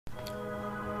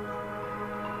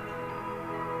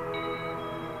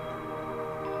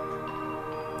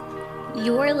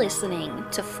You're listening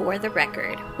to For the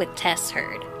Record with Tess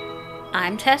Heard.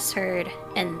 I'm Tess Heard,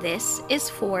 and this is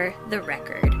For the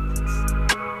Record.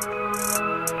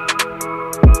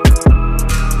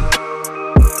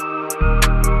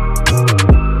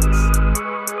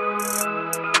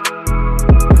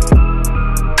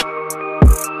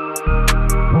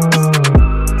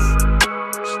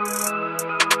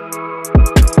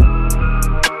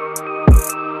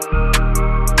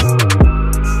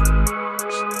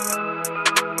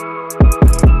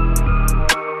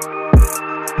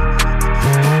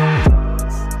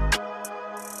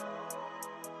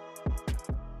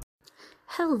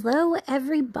 Hello,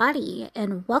 everybody,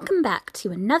 and welcome back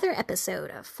to another episode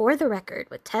of For the Record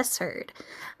with Tess Heard.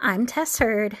 I'm Tess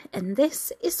Heard, and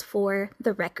this is For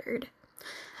the Record.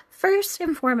 First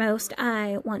and foremost,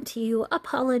 I want to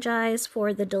apologize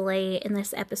for the delay in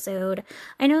this episode.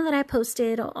 I know that I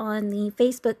posted on the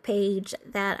Facebook page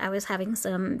that I was having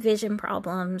some vision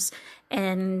problems,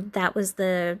 and that was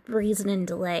the reason in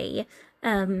delay.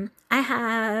 I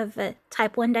have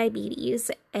type 1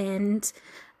 diabetes, and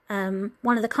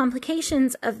one of the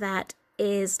complications of that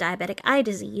is diabetic eye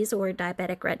disease or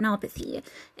diabetic retinopathy,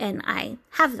 and I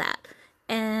have that.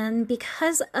 And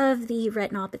because of the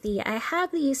retinopathy, I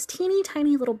have these teeny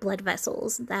tiny little blood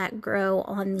vessels that grow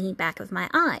on the back of my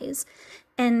eyes.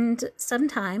 And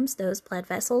sometimes those blood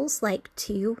vessels like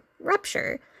to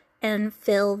rupture and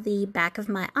fill the back of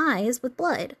my eyes with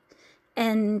blood.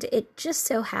 And it just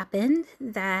so happened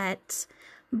that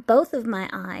both of my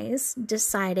eyes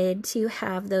decided to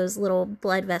have those little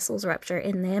blood vessels rupture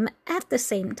in them at the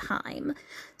same time.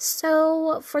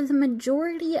 So for the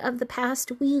majority of the past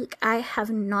week, I have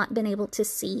not been able to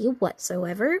see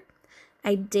whatsoever.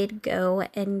 I did go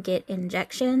and get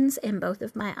injections in both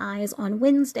of my eyes on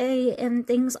Wednesday, and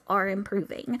things are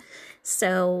improving.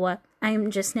 So I'm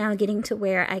just now getting to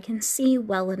where I can see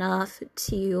well enough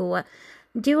to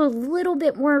do a little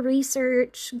bit more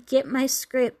research, get my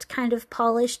script kind of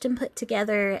polished and put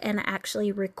together, and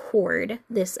actually record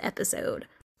this episode.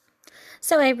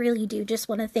 So I really do just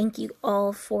want to thank you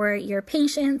all for your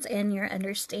patience and your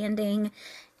understanding.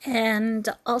 And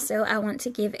also I want to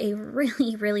give a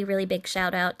really big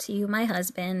shout out to my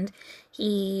husband.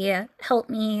 He helped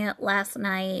me last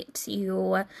night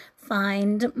to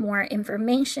find more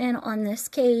information on this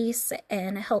case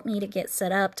and helped me to get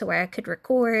set up to where I could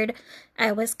record.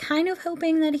 I was kind of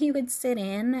hoping that he would sit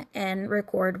in and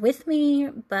record with me,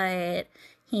 but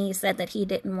he said that he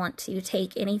didn't want to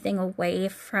take anything away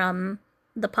from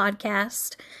the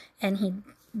podcast, and he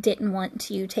didn't want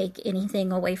to take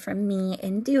anything away from me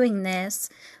in doing this,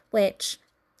 which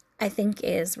I think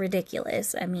is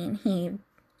ridiculous. I mean, he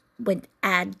would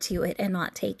add to it and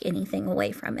not take anything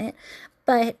away from it.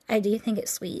 But I do think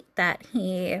it's sweet that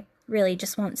he really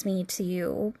just wants me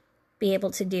to be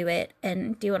able to do it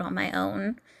and do it on my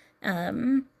own.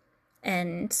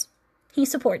 And he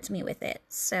supports me with it.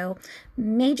 So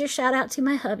major shout out to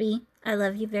my hubby. I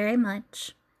love you very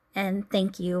much. And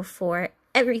thank you for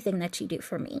everything that you do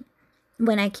for me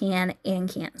when I can and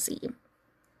can't see.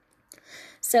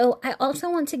 So I also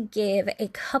want to give a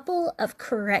couple of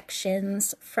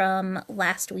corrections from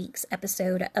last week's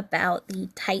episode about the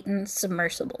Titan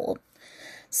submersible.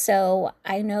 So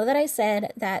I know that I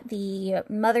said that the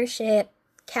mothership,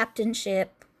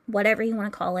 captainship, whatever you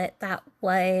want to call it, that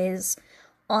was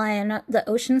on the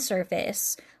ocean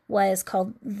surface was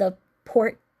called the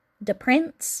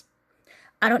Port-au-Prince.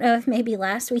 I don't know if maybe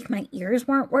last week my ears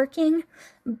weren't working,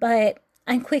 but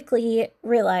I quickly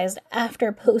realized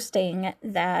after posting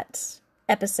that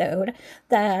episode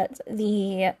that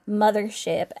the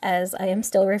mothership, as I am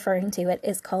still referring to it,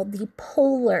 is called the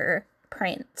Polar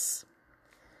Prince.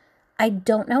 I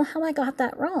don't know how I got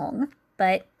that wrong,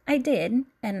 but I did,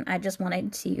 and I just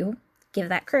wanted to give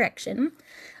that correction.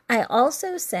 I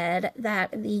also said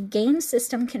that the game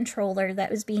system controller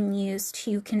that was being used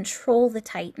to control the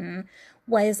Titan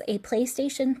was a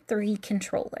PlayStation 3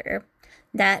 controller.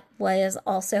 That was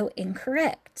also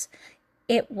incorrect.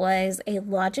 It was a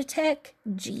Logitech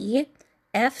G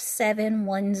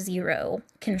F710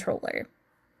 controller.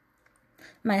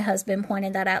 My husband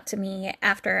pointed that out to me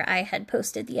after I had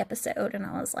posted the episode, and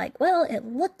I was like, well, it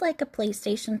looked like a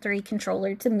PlayStation 3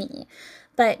 controller to me.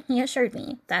 But he assured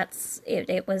me that's it.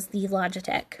 It was the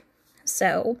Logitech.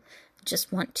 So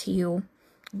just want to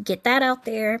get that out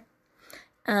there.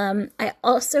 I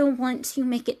also want to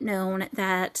make it known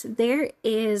that there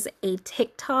is a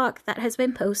TikTok that has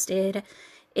been posted.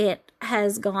 It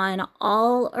has gone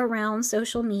all around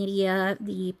social media.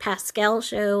 The Pascal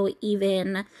Show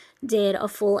even did a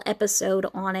full episode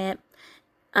on it.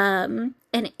 And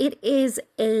it is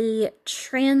a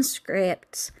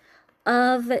transcript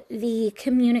of the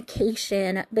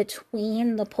communication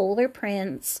between the Polar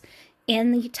Prince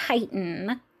and the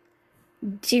Titan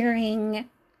during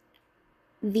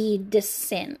the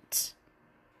descent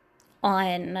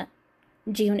on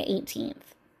June 18th.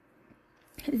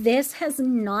 This has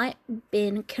not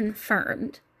been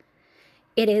confirmed.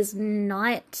 It is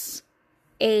not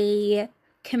a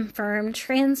confirmed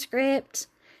transcript.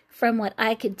 From what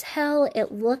I could tell,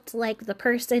 it looked like the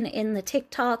person in the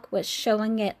TikTok was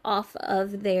showing it off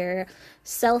of their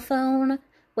cell phone,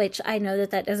 which I know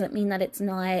that doesn't mean that it's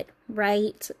not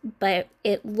right, but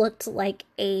it looked like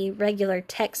a regular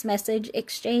text message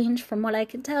exchange from what I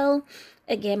could tell.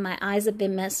 Again, my eyes have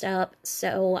been messed up,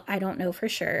 so I don't know for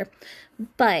sure.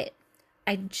 But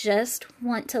I just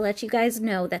want to let you guys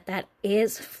know that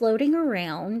is floating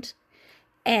around,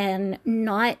 and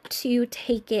not to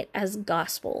take it as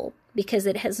gospel because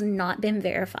it has not been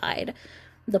verified.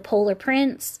 The Polar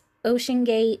Prince,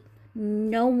 OceanGate,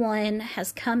 no one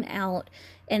has come out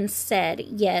and said,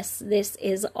 yes, this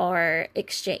is our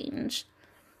exchange.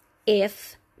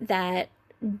 If that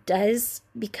does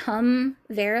become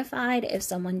verified, if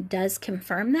someone does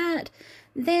confirm that,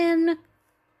 then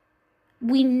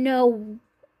we know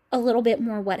a little bit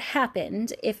more what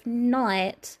happened. If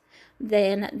not,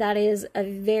 then that is a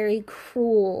very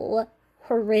cruel,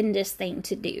 horrendous thing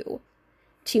to do.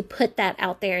 To put that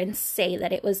out there and say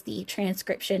that it was the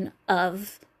transcription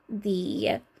of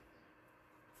the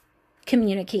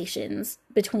communications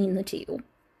between the two.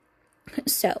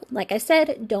 So, like I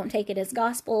said, don't take it as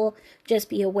gospel. Just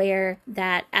be aware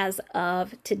that as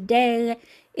of today,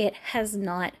 it has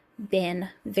not been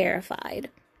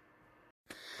verified.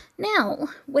 Now,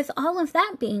 with all of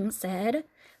that being said,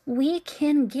 we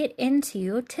can get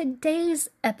into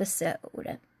today's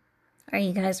episode. Are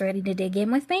you guys ready to dig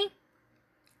in with me?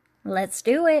 Let's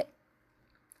do it.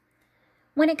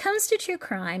 When it comes to true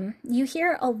crime, you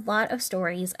hear a lot of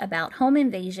stories about home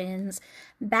invasions,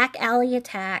 back alley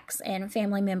attacks, and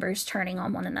family members turning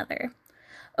on one another.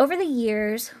 Over the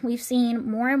years, we've seen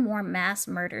more and more mass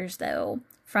murders, though,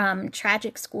 from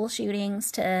tragic school shootings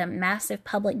to massive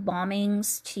public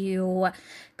bombings to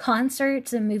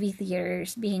concerts and movie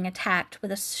theaters being attacked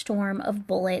with a storm of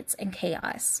bullets and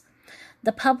chaos.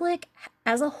 The public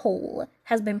as a whole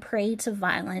has been prey to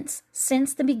violence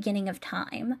since the beginning of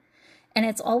time, and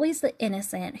it's always the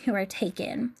innocent who are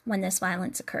taken when this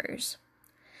violence occurs.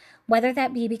 Whether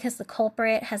that be because the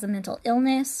culprit has a mental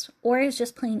illness or is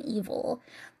just plain evil,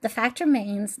 the fact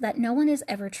remains that no one is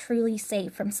ever truly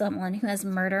safe from someone who has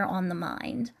murder on the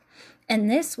mind.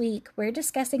 And this week, we're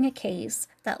discussing a case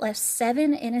that left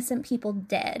 7 innocent people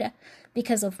dead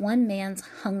because of one man's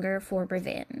hunger for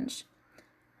revenge.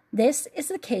 This is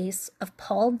the case of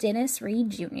Paul Dennis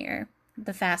Reed Jr.,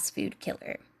 the fast food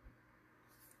killer.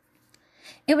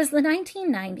 It was the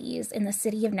 1990s in the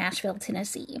city of Nashville,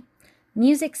 Tennessee.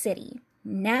 Music City,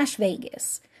 Nash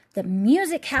Vegas, the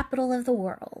music capital of the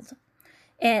world.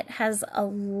 It has a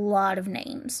lot of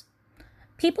names.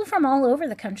 People from all over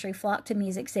the country flocked to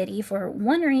Music City for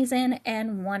one reason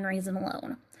and one reason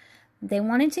alone. They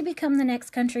wanted to become the next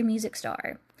country music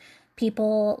star.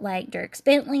 People like Dierks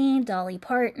Bentley, Dolly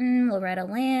Parton, Loretta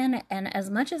Lynn, and as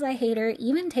much as I hate her,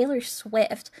 even Taylor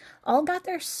Swift all got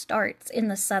their starts in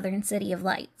the Southern City of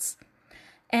Lights.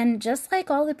 And just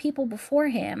like all the people before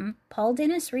him, Paul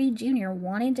Dennis Reed Jr.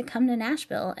 wanted to come to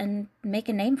Nashville and make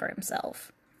a name for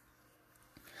himself.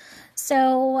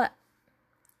 So,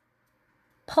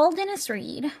 Paul Dennis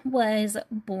Reed was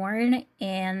born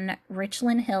in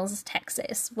Richland Hills,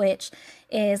 Texas, which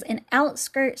is an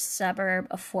outskirts suburb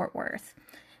of Fort Worth.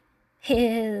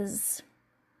 He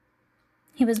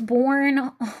was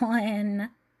born on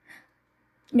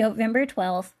November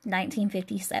 12th,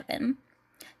 1957.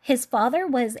 His father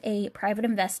was a private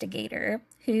investigator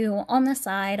who, on the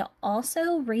side,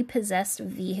 also repossessed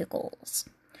vehicles.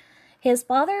 His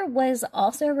father was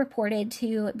also reported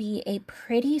to be a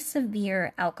pretty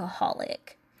severe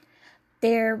alcoholic.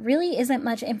 There really isn't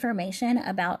much information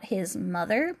about his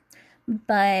mother,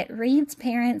 but Reed's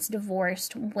parents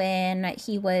divorced when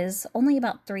he was only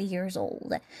about 3 years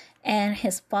old, and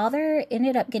his father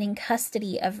ended up getting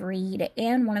custody of Reed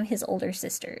and one of his older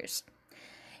sisters.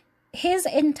 His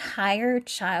entire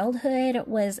childhood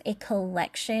was a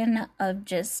collection of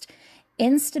just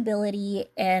instability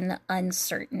and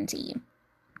uncertainty.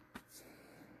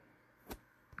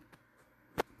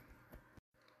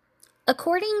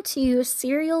 According to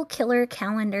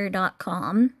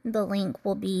serialkillercalendar.com, the link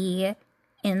will be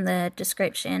in the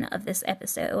description of this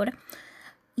episode,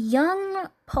 young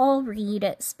Paul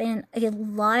Reed spent a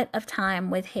lot of time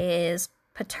with his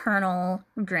paternal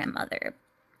grandmother.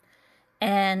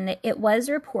 and it was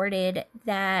reported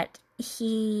that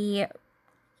he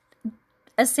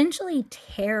essentially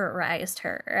terrorized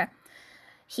her.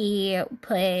 He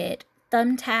put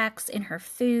thumbtacks in her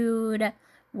food,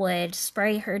 would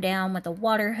spray her down with a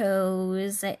water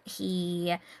hose.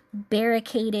 He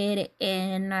barricaded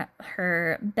in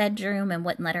her bedroom and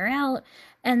wouldn't let her out.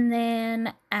 And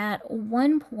then at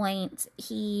one point,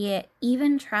 he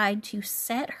even tried to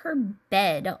set her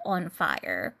bed on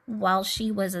fire while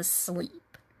she was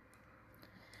asleep.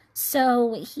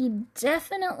 So he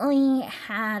definitely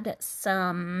had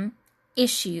some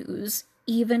issues,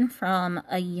 even from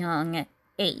a young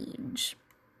age.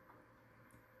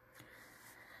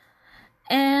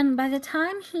 And by the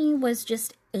time he was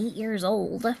just 8 years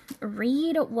old,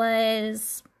 Reed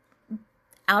was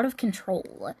out of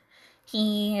control.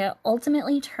 He was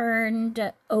ultimately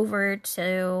turned over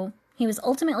to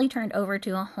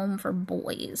a home for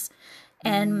boys.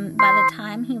 And by the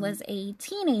time he was a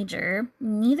teenager,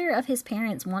 neither of his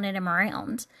parents wanted him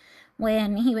around.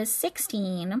 When he was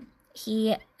 16,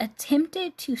 he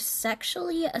attempted to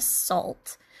sexually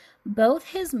assault both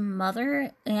his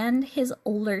mother and his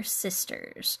older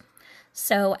sisters.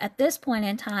 So at this point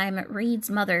in time, Reed's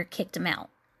mother kicked him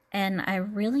out. And I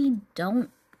really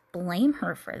don't blame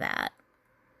her for that.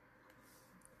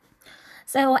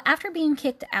 So after being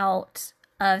kicked out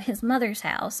of his mother's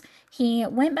house, he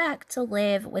went back to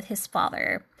live with his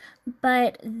father.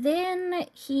 But then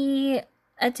he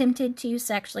attempted to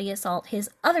sexually assault his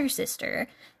other sister,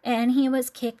 and he was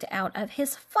kicked out of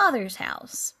his father's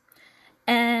house.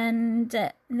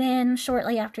 And then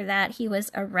shortly after that, he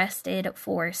was arrested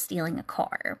for stealing a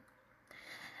car.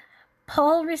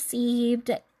 Paul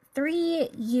received 3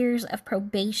 years of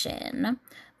probation,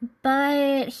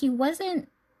 but he wasn't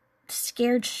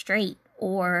scared straight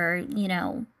or,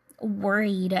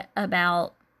 worried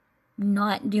about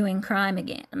not doing crime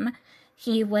again.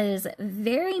 He was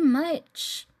very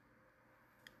much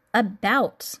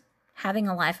about having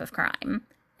a life of crime,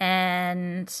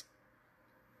 and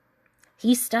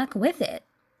he stuck with it.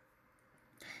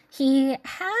 He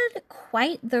had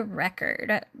quite the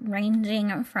record,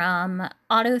 ranging from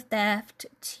auto theft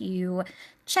to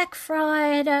check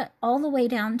fraud, all the way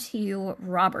down to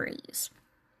robberies.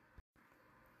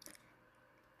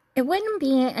 It wouldn't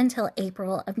be until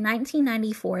April of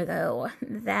 1994, though,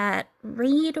 that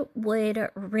Reed would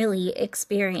really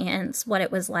experience what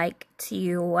it was like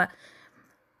to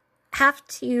have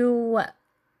to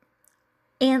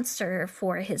answer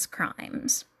for his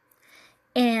crimes.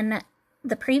 In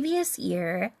the previous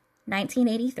year,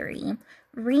 1983,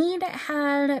 Reed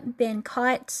had been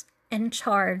caught and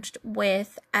charged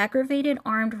with aggravated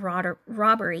armed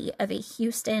robbery of a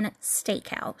Houston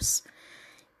steakhouse.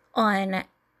 In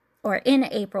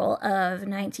April of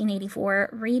 1984,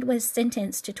 Reed was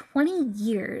sentenced to 20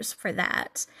 years for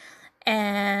that,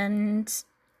 and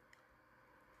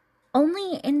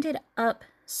only ended up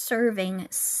serving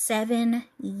 7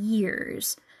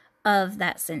 years of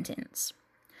that sentence.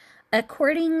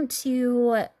 According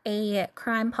to a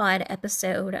Crime Pod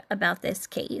episode about this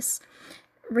case,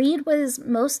 Reed was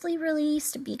mostly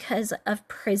released because of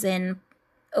prison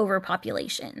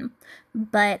overpopulation,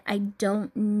 but I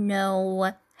don't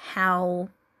know how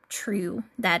true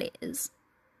that is.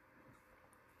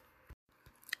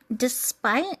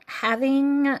 Despite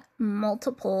having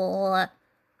multiple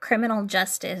criminal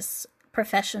justice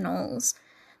professionals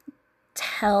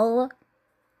tell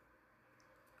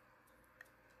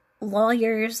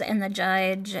lawyers and the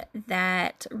judge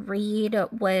that Reed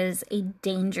was a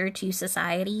danger to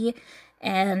society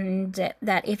and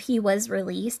that if he was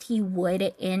released, he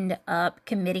would end up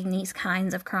committing these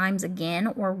kinds of crimes again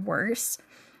or worse,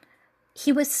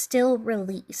 he was still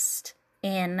released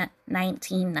in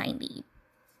 1990.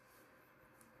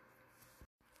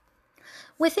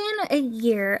 Within a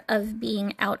year of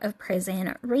being out of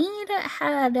prison, Reed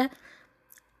had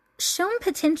shown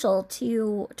potential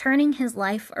to turning his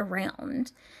life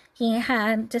around. He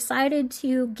had decided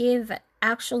to give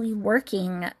actually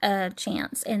working a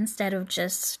chance instead of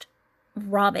just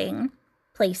robbing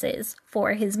places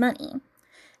for his money.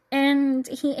 And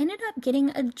he ended up getting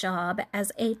a job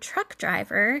as a truck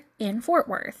driver in Fort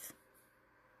Worth.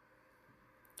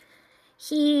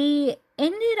 He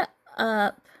ended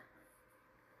up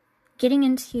getting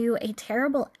into a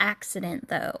terrible accident,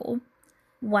 though,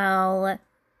 while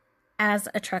as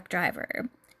a truck driver,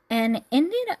 and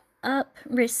ended up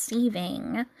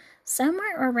receiving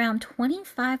somewhere around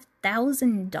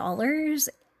 $25,000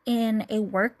 in a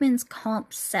workman's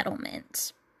comp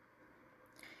settlement.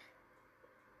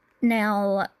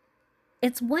 Now,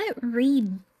 it's what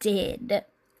Reed did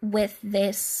with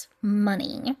this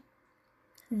money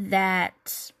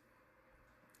that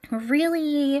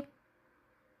really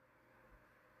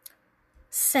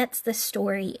sets the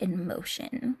story in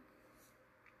motion.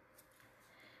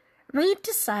 Reed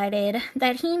decided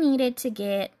that he needed to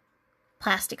get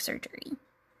plastic surgery.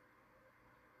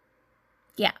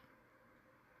 Yeah.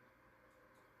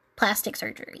 Plastic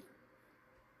surgery.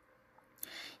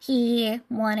 He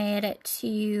wanted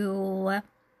to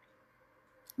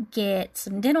get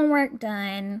some dental work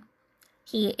done.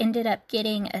 He ended up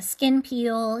getting a skin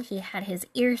peel. He had his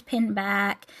ears pinned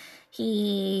back.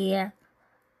 He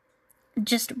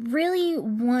just really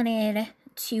wanted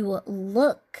to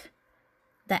look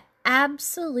the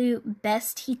absolute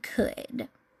best he could,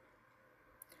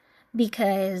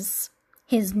 because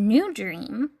his new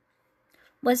dream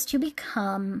was to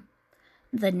become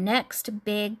the next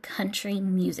big country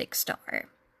music star.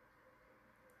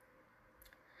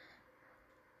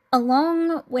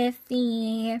 Along with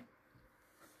the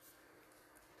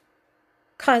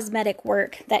cosmetic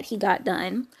work that he got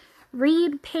done,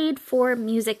 Reed paid for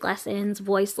music lessons,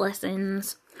 voice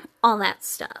lessons, all that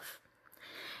stuff.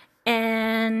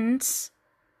 And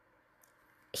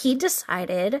he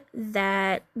decided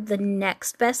that the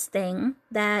next best thing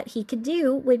that he could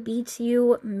do would be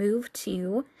to move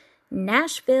to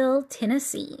Nashville,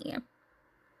 Tennessee,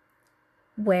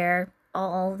 where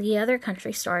all the other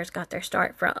country stars got their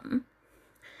start from.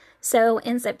 So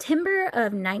in September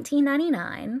of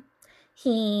 1999,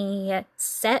 he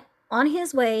set on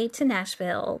his way to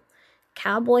Nashville,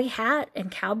 cowboy hat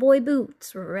and cowboy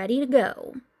boots ready to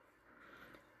go,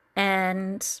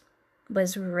 and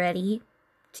was ready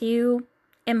to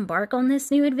embark on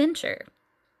this new adventure.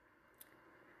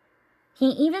 He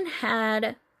even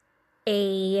had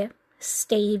a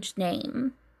stage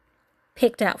name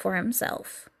picked out for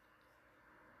himself.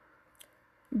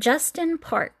 Justin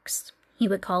Parks, he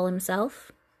would call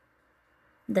himself.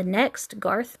 The next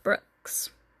Garth Brooks.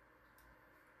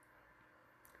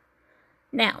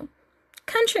 Now,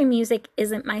 country music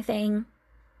isn't my thing.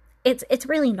 It's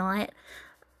really not.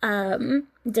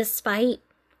 Despite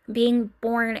being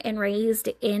born and raised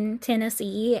in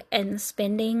Tennessee and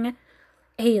spending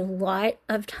a lot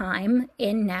of time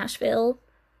in Nashville,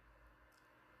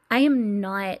 I am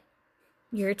not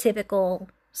your typical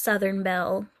Southern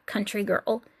Belle country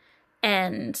girl,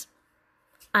 and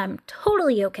I'm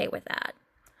totally okay with that.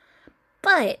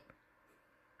 But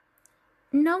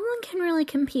no one can really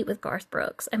compete with Garth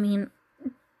Brooks. I mean,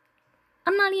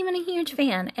 I'm not even a huge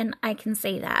fan, and I can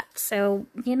say that. So,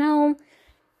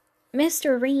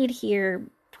 Mr. Reed here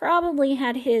probably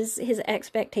had his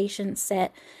expectations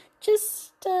set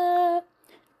just a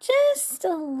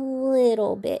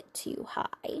little bit too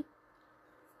high.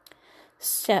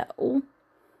 So,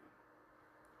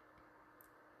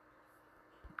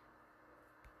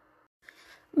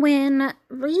 when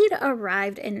Reed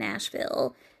arrived in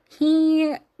Nashville,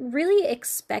 he really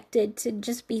expected to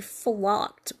just be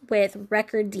flocked with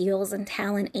record deals and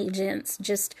talent agents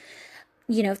just,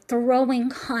 throwing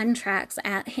contracts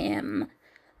at him.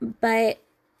 But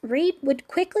Reed would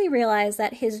quickly realize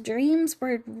that his dreams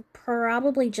were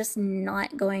probably just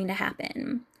not going to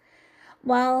happen.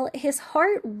 While his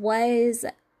heart was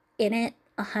in it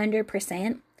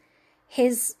 100%,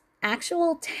 his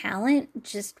actual talent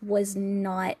just was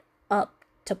not up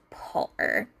to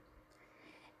par.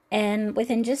 And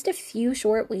within just a few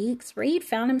short weeks, Reed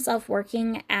found himself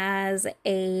working as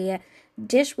a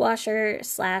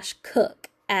dishwasher/cook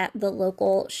at the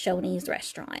local Shoney's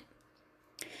restaurant.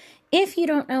 If you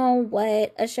don't know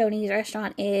what a Shoney's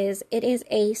restaurant is, it is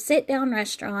a sit-down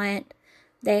restaurant.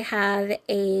 They have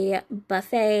a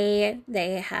buffet.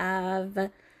 They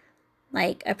have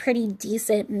a pretty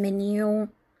decent menu.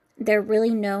 They're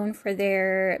really known for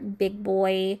their big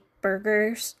boy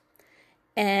burgers.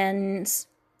 And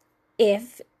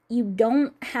if you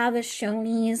don't have a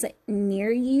Shoney's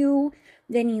near you,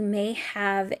 then you may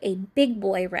have a big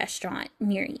boy restaurant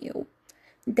near you.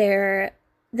 They're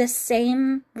the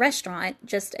same restaurant,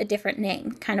 just a different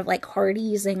name, kind of like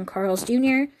Hardee's and Carl's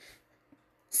Jr.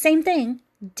 Same thing,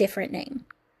 different name.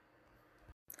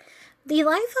 The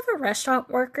life of a restaurant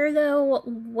worker, though,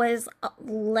 was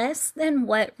less than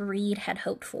what Reed had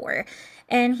hoped for,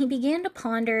 and he began to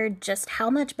ponder just how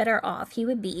much better off he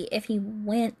would be if he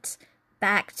went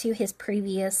back to his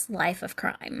previous life of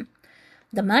crime.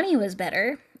 The money was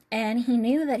better, and he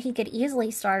knew that he could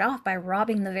easily start off by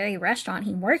robbing the very restaurant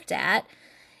he worked at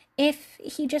if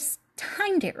he just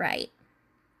timed it right.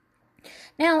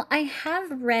 Now, I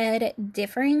have read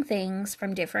differing things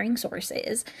from differing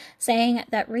sources, saying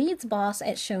that Reed's boss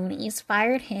at Shoney's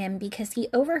fired him because he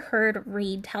overheard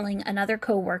Reed telling another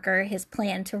coworker his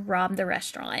plan to rob the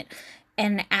restaurant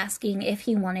and asking if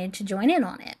he wanted to join in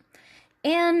on it.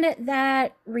 and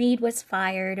that Reed was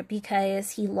fired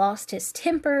because he lost his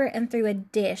temper and threw a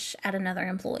dish at another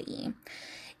employee.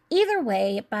 Either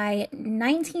way, by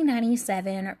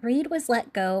 1997, Reed was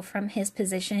let go from his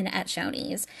position at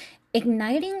Shoney's,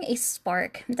 igniting a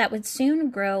spark that would soon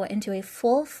grow into a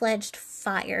full-fledged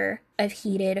fire of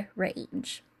heated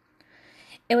rage.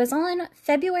 It was on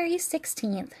February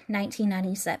 16th,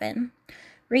 1997.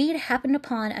 Reed happened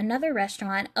upon another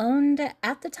restaurant owned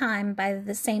at the time by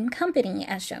the same company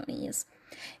as Shoney's.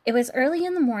 It was early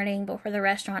in the morning before the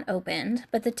restaurant opened,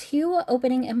 but the two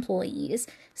opening employees,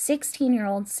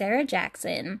 16-year-old Sarah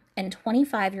Jackson and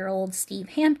 25-year-old Steve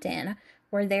Hampton,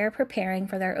 were there preparing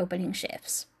for their opening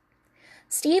shifts.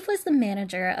 Steve was the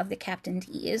manager of the Captain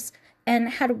D's and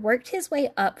had worked his way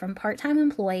up from part-time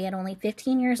employee at only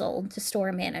 15 years old to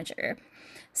store manager.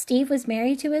 Steve was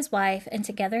married to his wife, and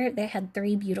together they had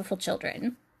 3 beautiful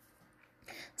children.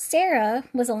 Sarah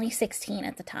was only 16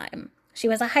 at the time. She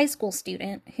was a high school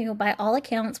student who, by all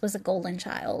accounts, was a golden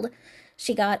child.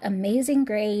 She got amazing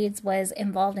grades, was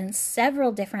involved in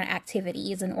several different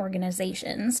activities and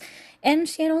organizations, and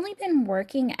she had only been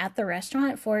working at the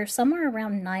restaurant for somewhere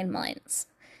around 9 months.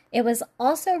 It was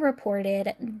also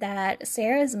reported that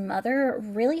Sarah's mother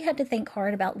really had to think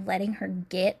hard about letting her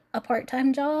get a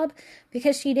part-time job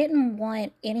because she didn't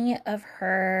want any of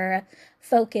her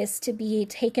focus to be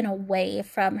taken away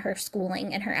from her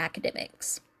schooling and her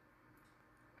academics.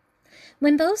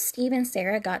 When both Steve and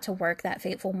Sarah got to work that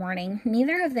fateful morning,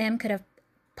 neither of them could have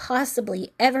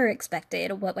possibly ever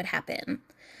expected what would happen.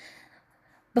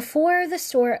 Before the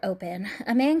store opened,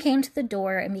 a man came to the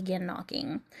door and began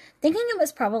knocking. Thinking it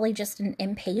was probably just an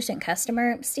impatient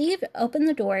customer, Steve opened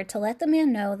the door to let the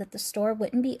man know that the store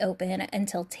wouldn't be open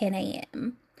until 10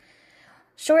 a.m.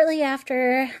 Shortly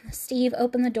after Steve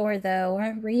opened the door,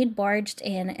 though, Reed barged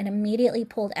in and immediately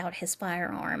pulled out his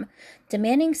firearm,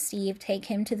 demanding Steve take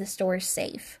him to the store's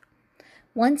safe.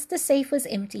 Once the safe was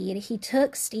emptied, he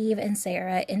took Steve and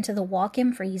Sarah into the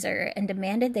walk-in freezer and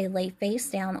demanded they lay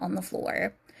face down on the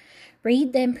floor.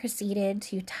 Reed then proceeded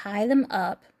to tie them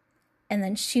up and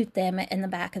then shoot them in the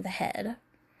back of the head.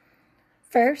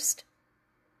 First,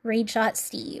 Reed shot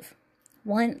Steve.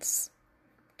 Once,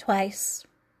 twice,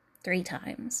 3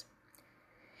 times.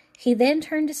 He then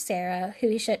turned to Sarah, who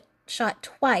he shot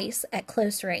twice at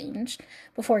close range,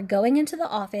 before going into the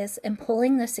office and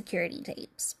pulling the security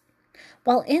tapes.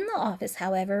 While in the office,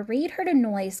 however, Reed heard a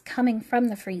noise coming from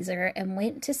the freezer and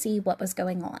went to see what was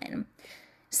going on.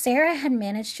 Sarah had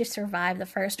managed to survive the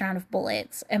first round of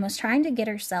bullets and was trying to get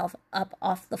herself up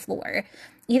off the floor,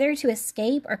 either to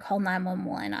escape or call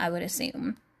 911, I would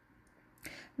assume.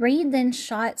 Reed then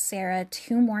shot Sarah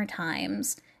 2 more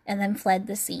times and then fled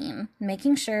the scene,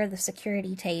 making sure the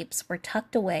security tapes were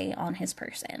tucked away on his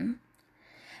person.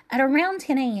 At around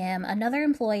 10 a.m., another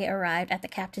employee arrived at the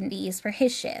Captain D's for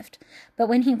his shift, but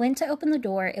when he went to open the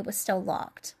door, it was still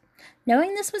locked.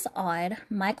 Knowing this was odd,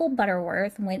 Michael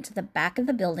Butterworth went to the back of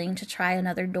the building to try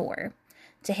another door.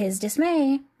 To his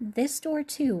dismay, this door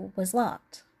too was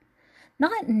locked.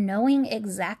 Not knowing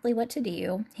exactly what to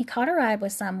do, he caught a ride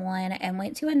with someone and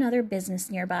went to another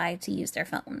business nearby to use their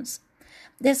phones.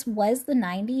 This was the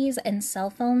 90s, and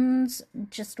cell phones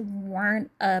just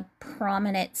weren't a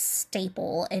prominent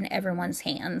staple in everyone's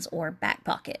hands or back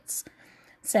pockets.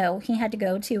 So he had to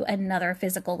go to another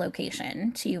physical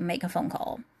location to make a phone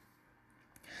call.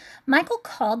 Michael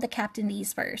called the Captain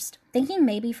D's first, thinking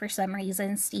maybe for some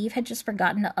reason Steve had just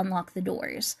forgotten to unlock the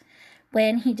doors.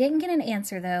 When he didn't get an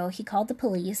answer, though, he called the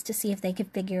police to see if they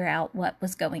could figure out what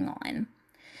was going on.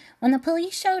 When the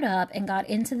police showed up and got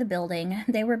into the building,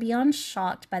 they were beyond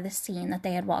shocked by the scene that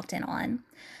they had walked in on.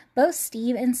 Both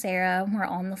Steve and Sarah were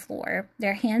on the floor,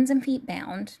 their hands and feet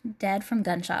bound, dead from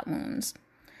gunshot wounds.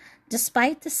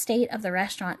 Despite the state of the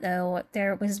restaurant, though,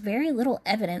 there was very little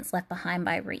evidence left behind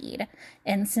by Reed,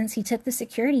 and since he took the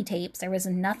security tapes, there was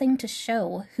nothing to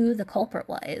show who the culprit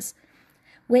was.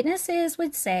 Witnesses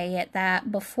would say that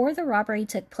before the robbery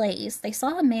took place, they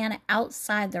saw a man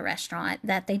outside the restaurant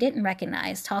that they didn't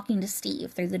recognize talking to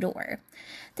Steve through the door.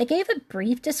 They gave a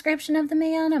brief description of the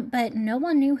man, but no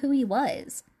one knew who he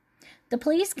was. The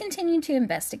police continued to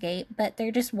investigate, but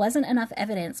there just wasn't enough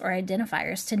evidence or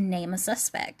identifiers to name a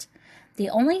suspect. The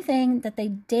only thing that they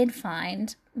did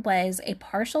find was a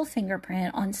partial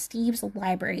fingerprint on Steve's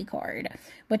library card,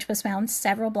 which was found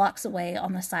several blocks away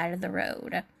on the side of the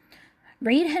road.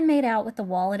 Reed had made out with the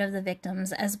wallet of the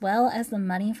victims as well as the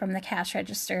money from the cash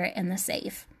register in the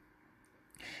safe.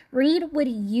 Reed would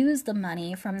use the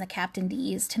money from the Captain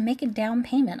D's to make a down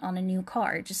payment on a new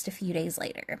car just a few days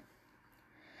later.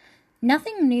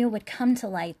 Nothing new would come to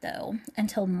light, though,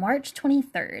 until March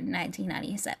 23rd,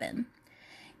 1997.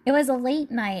 It was a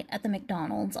late night at the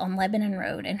McDonald's on Lebanon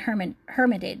Road in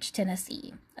Hermitage,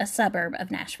 Tennessee, a suburb of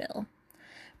Nashville.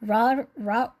 I'm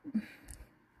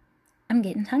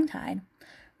getting tongue-tied.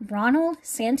 Ronald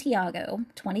Santiago,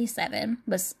 27,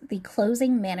 was the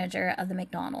closing manager of the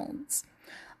McDonald's.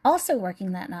 Also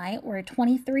working that night were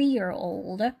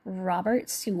 23-year-old Robert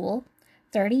Sewell,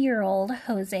 30-year-old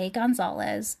Jose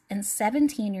Gonzalez, and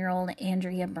 17-year-old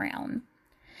Andrea Brown.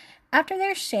 After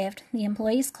their shift, the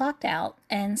employees clocked out,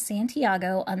 and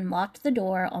Santiago unlocked the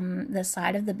door on the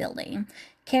side of the building,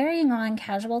 carrying on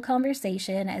casual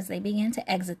conversation as they began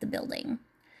to exit the building.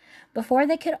 Before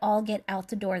they could all get out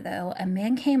the door, though, a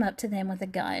man came up to them with a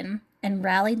gun and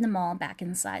rallied them all back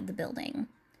inside the building.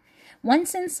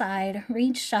 Once inside,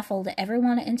 Reed shuffled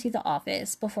everyone into the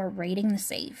office before raiding the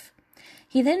safe.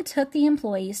 He then took the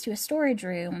employees to a storage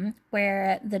room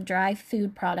where the dry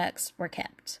food products were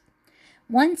kept.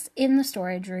 Once in the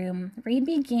storage room, Reed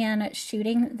began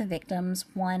shooting the victims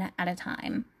one at a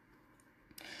time.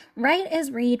 Right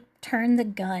as Reed turned the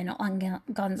gun on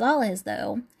Gonzalez,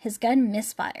 though, his gun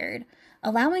misfired,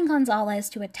 allowing Gonzalez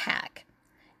to attack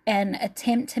and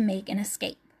attempt to make an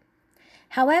escape.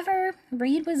 However,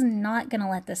 Reed was not going to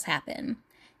let this happen.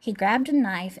 He grabbed a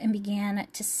knife and began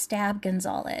to stab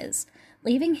Gonzalez,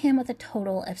 leaving him with a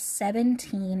total of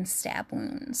 17 stab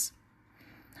wounds.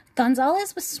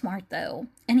 Gonzalez was smart, though,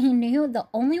 and he knew the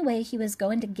only way he was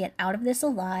going to get out of this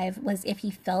alive was if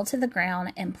he fell to the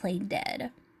ground and played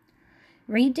dead.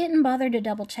 Reed didn't bother to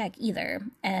double-check either,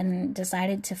 and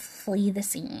decided to flee the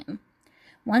scene.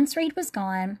 Once Reed was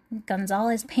gone,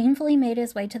 Gonzalez painfully made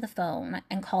his way to the phone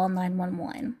and called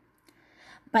 911.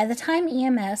 By the time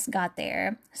EMS got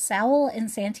there, Sewell and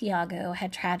Santiago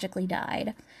had tragically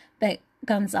died, but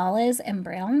Gonzalez and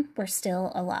Brown were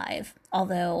still alive,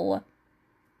 although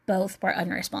both were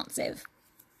unresponsive.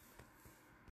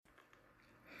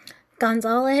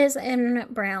 Gonzalez and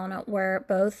Brown were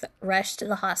both rushed to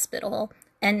the hospital,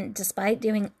 and despite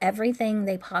doing everything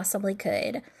they possibly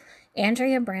could,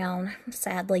 Andrea Brown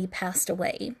sadly passed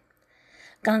away.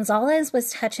 Gonzalez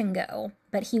was touch and go,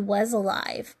 but he was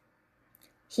alive.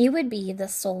 He would be the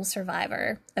sole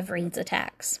survivor of Reed's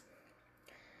attacks.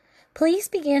 Police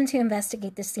began to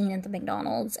investigate the scene at the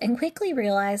McDonald's and quickly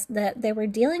realized that they were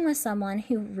dealing with someone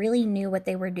who really knew what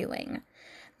they were doing.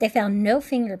 They found no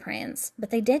fingerprints,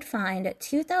 but they did find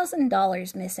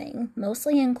 $2,000 missing,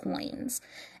 mostly in coins,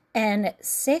 and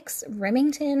 6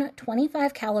 Remington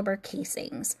 .25 caliber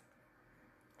casings.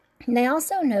 They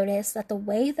also noticed that the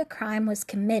way the crime was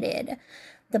committed,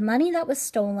 the money that was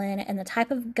stolen and the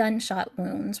type of gunshot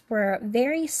wounds were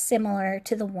very similar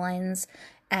to the ones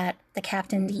at the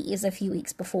Captain D's a few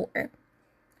weeks before.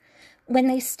 While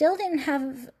they still didn't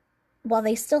have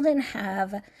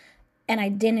an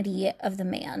identity of the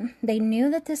man, they knew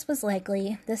that this was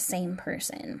likely the same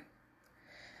person.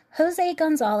 Jose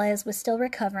Gonzalez was still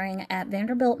recovering at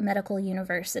Vanderbilt Medical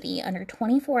University under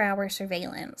 24-hour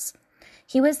surveillance.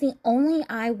 He was the only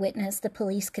eyewitness the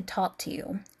police could talk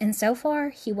to, and so far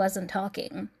he wasn't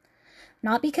talking.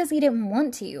 Not because he didn't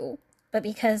want to, but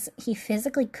because he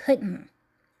physically couldn't.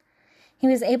 He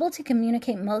was able to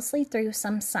communicate mostly through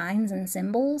some signs and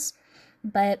symbols,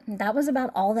 but that was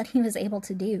about all that he was able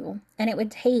to do, and it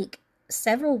would take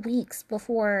several weeks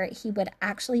before he would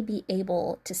actually be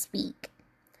able to speak.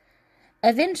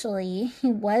 Eventually,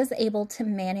 he was able to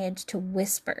manage to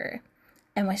whisper,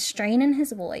 and with strain in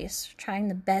his voice, trying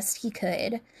the best he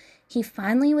could, he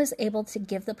finally was able to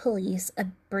give the police a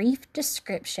brief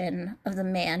description of the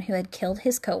man who had killed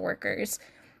his coworkers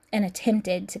and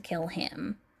attempted to kill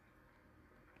him.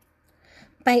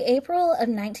 By April of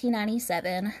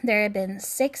 1997, there had been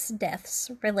 6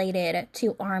 deaths related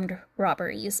to armed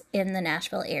robberies in the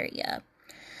Nashville area.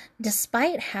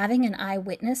 Despite having an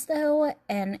eyewitness, though,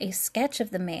 and a sketch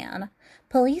of the man,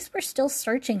 police were still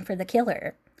searching for the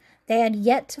killer. They had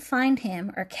yet to find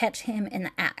him or catch him in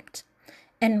the act,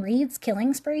 and Reed's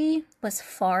killing spree was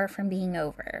far from being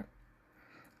over.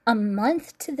 A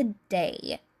month to the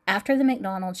day after the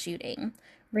McDonald's shooting,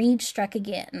 Reed struck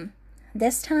again,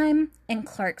 this time in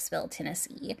Clarksville,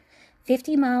 Tennessee,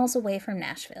 50 miles away from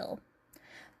Nashville.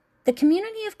 The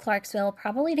community of Clarksville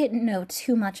probably didn't know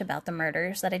too much about the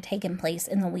murders that had taken place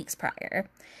in the weeks prior.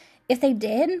 If they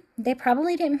did, they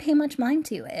probably didn't pay much mind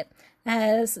to it,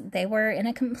 as they were in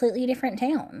a completely different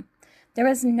town. There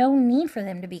was no need for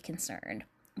them to be concerned.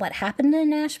 What happened in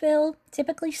Nashville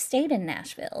typically stayed in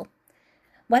Nashville.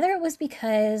 Whether it was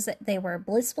because they were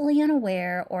blissfully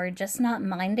unaware or just not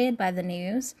minded by the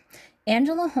news,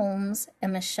 Angela Holmes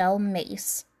and Michelle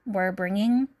Mace were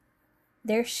bringing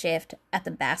their shift at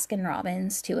the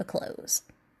Baskin-Robbins to a close.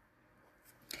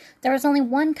 There was only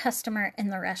one customer in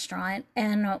the restaurant,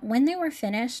 and when they were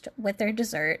finished with their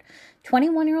dessert,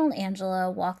 21-year-old Angela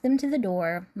walked them to the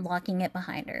door, locking it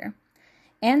behind her.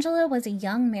 Angela was a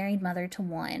young married mother to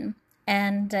one,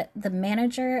 and the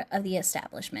manager of the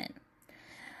establishment.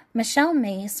 Michelle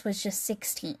Mace was just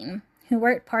 16, who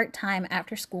worked part-time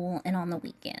after school and on the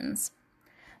weekends.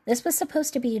 This was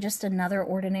supposed to be just another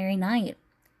ordinary night.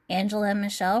 Angela and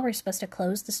Michelle were supposed to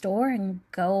close the store and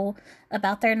go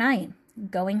about their night,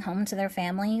 going home to their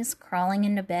families, crawling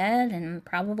into bed, and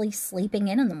probably sleeping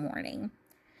in the morning.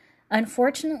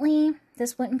 Unfortunately,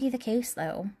 this wouldn't be the case,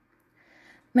 though.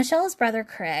 Michelle's brother,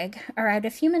 Craig, arrived a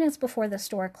few minutes before the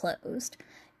store closed,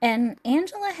 and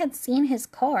Angela had seen his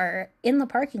car in the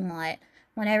parking lot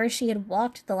whenever she had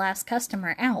walked the last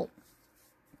customer out.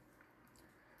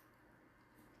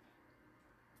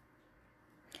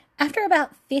 After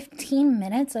about 15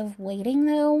 minutes of waiting,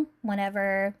 though,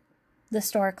 whenever the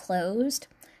store closed,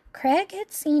 Craig had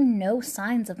seen no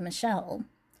signs of Michelle.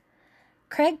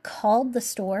 Craig called the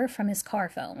store from his car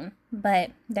phone,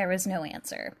 but there was no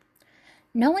answer.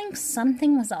 Knowing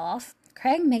something was off,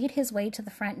 Craig made his way to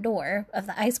the front door of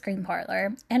the ice cream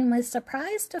parlor and was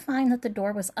surprised to find that the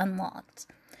door was unlocked.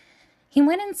 He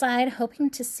went inside hoping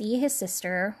to see his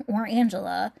sister or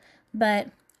Angela, but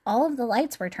all of the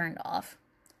lights were turned off.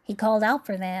 He called out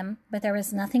for them, but there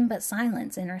was nothing but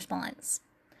silence in response.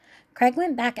 Craig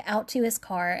went back out to his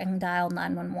car and dialed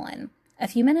 911. A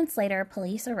few minutes later,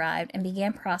 police arrived and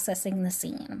began processing the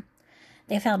scene.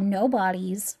 They found no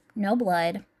bodies, no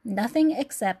blood, nothing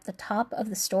except the top of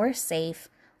the store safe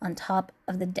on top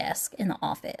of the desk in the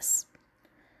office.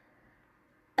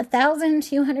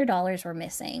 $1,200 were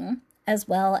missing, as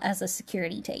well as the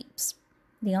security tapes.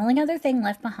 The only other thing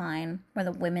left behind were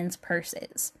the women's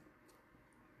purses.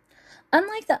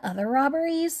 Unlike the other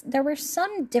robberies, there were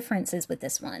some differences with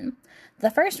this one. The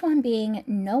first one being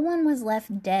no one was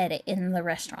left dead in the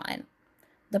restaurant.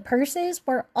 The purses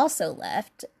were also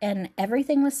left, and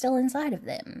everything was still inside of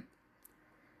them.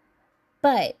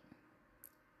 But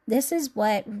this is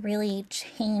what really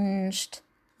changed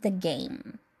the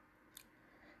game.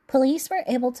 Police were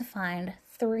able to find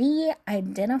 3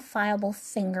 identifiable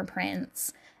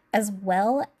fingerprints, as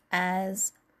well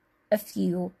as a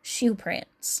few shoe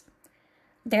prints.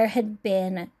 There had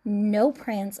been no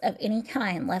prints of any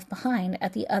kind left behind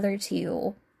at the other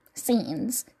 2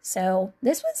 scenes, so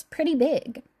this was pretty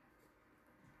big.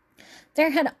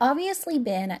 There had obviously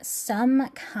been some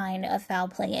kind of foul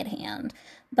play at hand,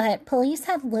 but police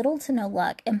had little to no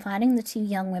luck in finding the 2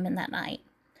 young women that night,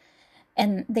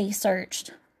 and they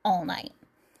searched all night.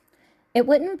 It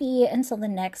wouldn't be until the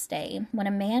next day when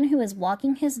a man who was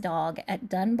walking his dog at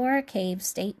Dunbar Cave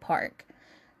State Park,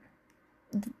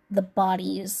 the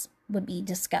bodies would be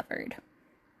discovered.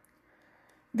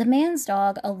 The man's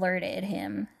dog alerted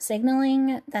him,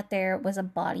 signaling that there was a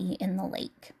body in the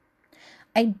lake.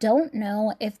 I don't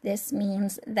know if this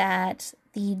means that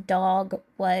the dog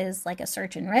was like a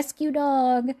search and rescue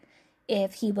dog,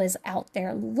 if he was out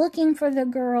there looking for the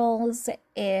girls,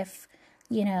 if,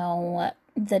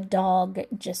 the dog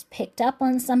just picked up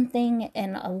on something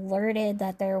and alerted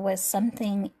that there was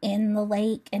something in the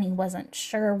lake and he wasn't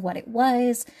sure what it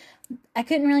was. I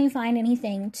couldn't really find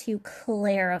anything to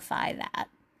clarify that.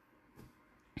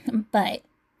 But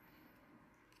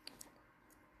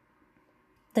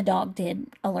the dog did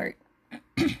alert.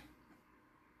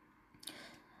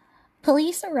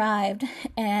 Police arrived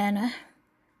and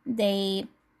they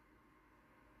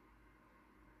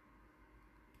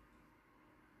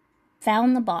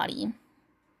found the body,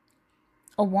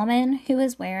 a woman who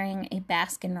was wearing a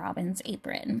Baskin-Robbins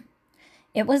apron.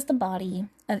 It was the body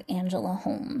of Angela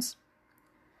Holmes.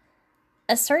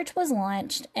 A search was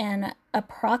launched, and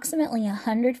approximately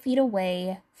 100 feet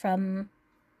away from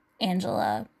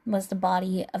Angela was the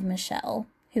body of Michelle,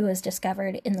 who was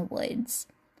discovered in the woods.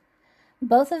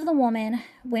 Both of the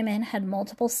women had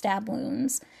multiple stab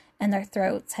wounds, and their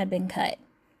throats had been cut.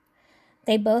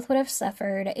 They both would have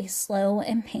suffered a slow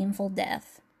and painful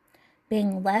death,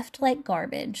 being left like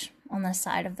garbage on the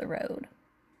side of the road.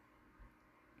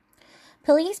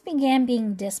 Police began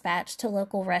being dispatched to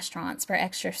local restaurants for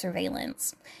extra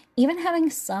surveillance, even having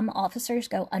some officers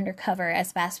go undercover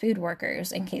as fast food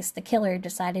workers in case the killer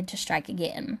decided to strike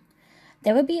again.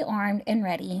 They would be armed and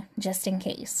ready just in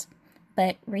case,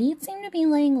 but Reed seemed to be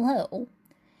laying low.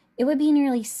 It would be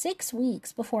nearly 6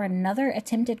 weeks before another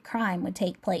attempted crime would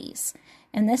take place,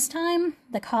 and this time,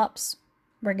 the cops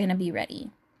were going to be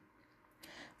ready.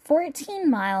 14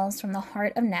 miles from the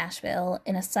heart of Nashville,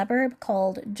 in a suburb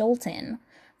called Jolton,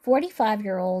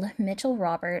 45-year-old Mitchell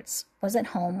Roberts was at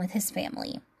home with his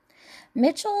family.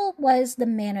 Mitchell was the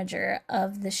manager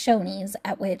of the Shoney's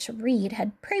at which Reed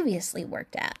had previously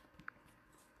worked at.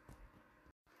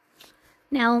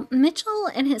 Now, Mitchell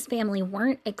and his family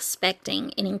weren't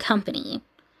expecting any company,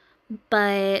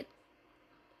 but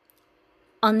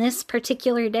on this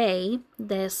particular day,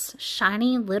 this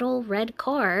shiny little red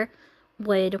car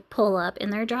would pull up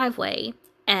in their driveway,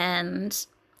 and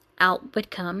out would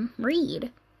come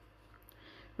Reed.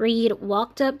 Reed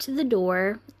walked up to the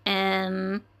door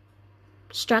and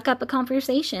struck up a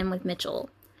conversation with Mitchell.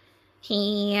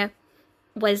 He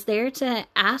was there to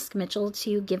ask Mitchell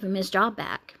to give him his job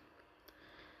back.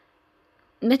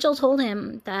 Mitchell told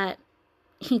him that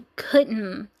he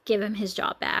couldn't give him his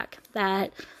job back,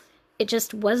 that it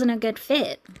just wasn't a good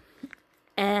fit,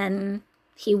 and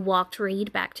he walked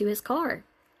Reed back to his car.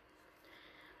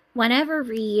 Whenever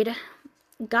Reed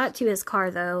got to his car,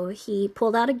 though, he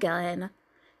pulled out a gun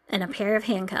and a pair of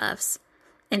handcuffs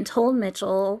and told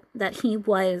Mitchell that he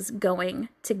was going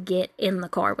to get in the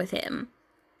car with him.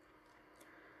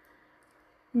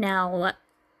 Now,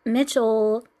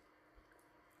 Mitchell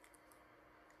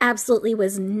absolutely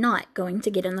was not going to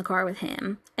get in the car with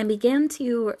him and began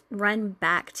to run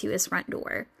back to his front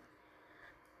door.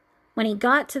 When he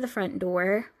got to the front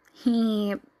door,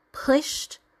 he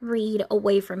pushed Reed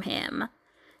away from him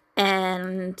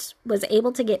and was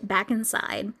able to get back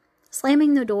inside,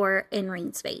 slamming the door in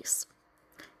Reed's face.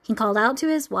 He called out to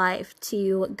his wife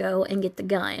to go and get the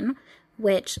gun,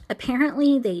 which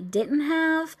apparently they didn't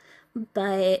have,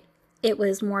 but it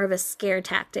was more of a scare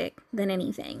tactic than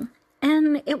anything.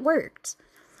 And it worked.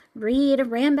 Reed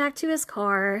ran back to his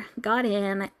car, got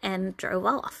in, and drove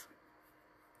off.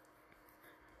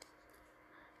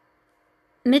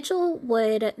 Mitchell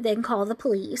would then call the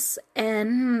police,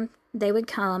 and they would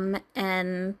come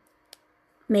and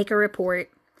make a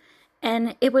report.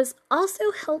 And it was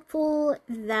also helpful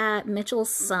that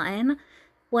Mitchell's son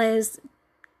was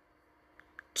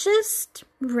just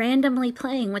randomly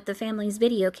playing with the family's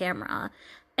video camera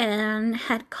and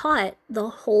had caught the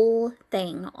whole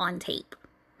thing on tape.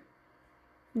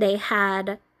 They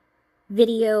had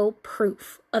video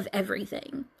proof of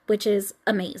everything, which is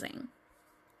amazing.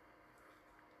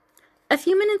 A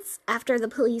few minutes after the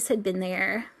police had been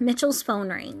there, Mitchell's phone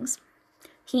rings.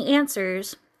 He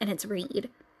answers, and it's Reed.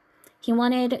 He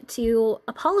wanted to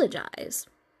apologize.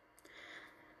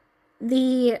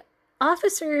 The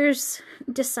officers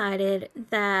decided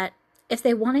that if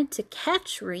they wanted to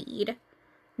catch Reed,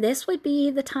 this would be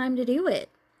the time to do it.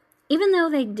 Even though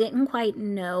they didn't quite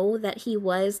know that he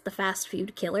was the fast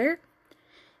food killer,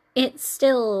 it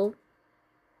still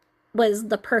was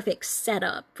the perfect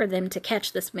setup for them to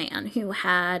catch this man who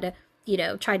had,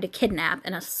 tried to kidnap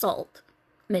and assault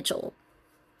Mitchell.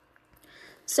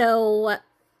 So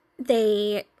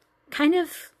they kind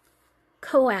of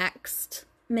coaxed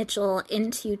Mitchell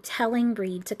into telling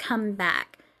Reed to come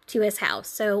back to his house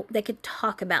so they could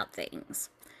talk about things.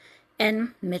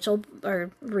 And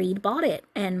Reed bought it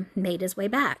and made his way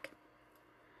back.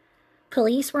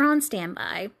 Police were on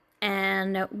standby,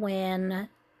 and when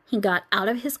he got out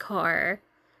of his car,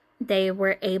 they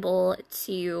were able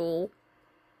to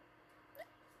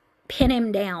pin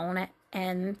him down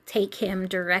and take him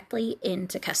directly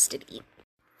into custody.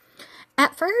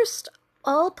 At first,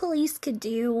 all police could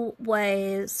do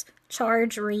was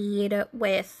charge Reed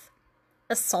with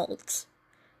assault,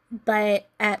 but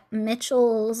at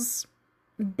Mitchell's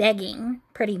begging,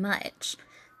 pretty much,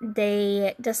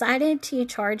 they decided to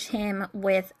charge him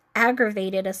with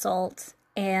aggravated assault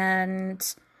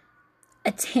and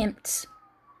attempted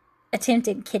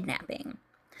kidnapping.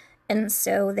 And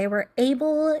so they were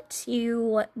able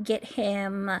to get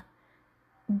him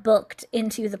booked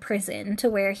into the prison to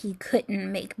where he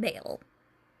couldn't make bail.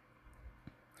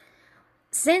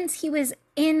 Since he was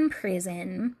in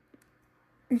prison,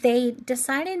 they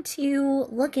decided to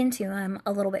look into him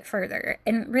a little bit further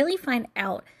and really find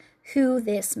out who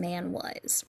this man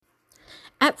was.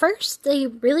 At first, they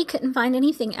really couldn't find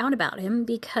anything out about him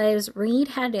because Reed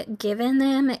had given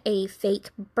them a fake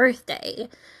birthday,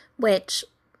 which,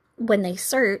 when they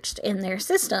searched in their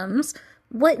systems,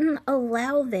 wouldn't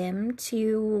allow them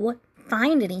to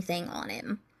find anything on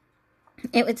him.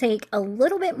 It would take a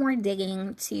little bit more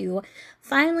digging to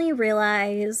finally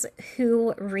realize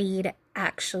who Reed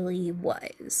actually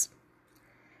was.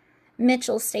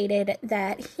 Mitchell stated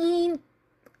that he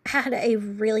had a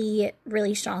really,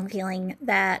 really strong feeling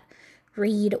that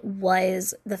Reed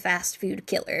was the fast food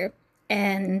killer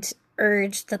and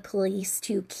urged the police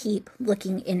to keep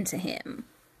looking into him.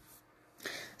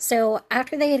 So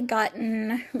after they had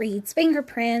gotten Reed's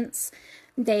fingerprints,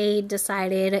 they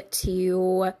decided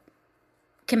to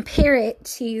compare it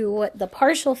to the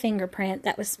partial fingerprint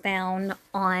that was found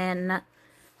on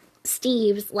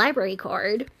Steve's library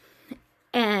card,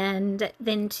 and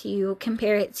then to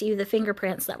compare it to the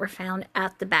fingerprints that were found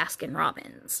at the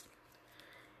Baskin-Robbins.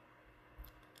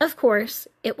 Of course,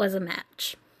 it was a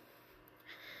match.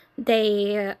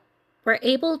 They were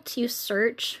able to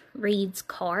search Reed's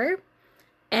car,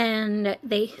 and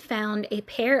they found a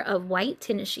pair of white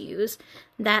tennis shoes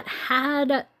that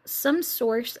had some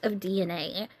source of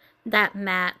DNA that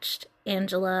matched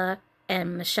Angela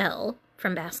and Michelle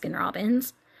from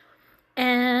Baskin-Robbins.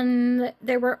 And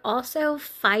there were also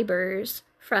fibers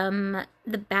from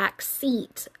the back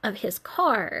seat of his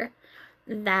car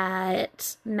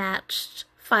that matched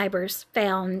fibers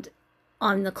found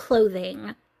on the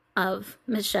clothing of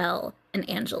Michelle and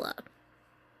Angela.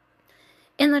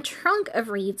 In the trunk of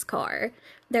Reed's car,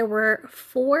 there were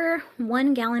 4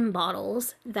 one-gallon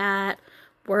bottles that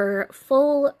were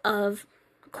full of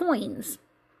coins,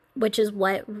 which is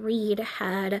what Reed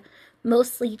had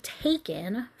mostly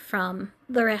taken from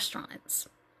the restaurants.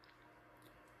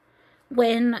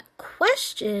 When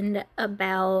questioned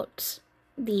about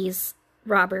these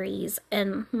robberies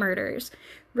and murders,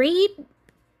 Reed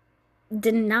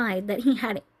denied that he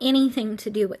had anything to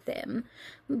do with them,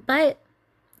 but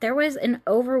there was an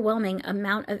overwhelming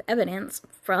amount of evidence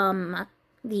from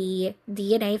the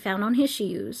DNA found on his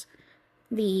shoes,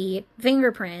 the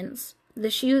fingerprints.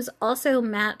 The shoes also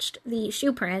matched the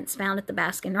shoe prints found at the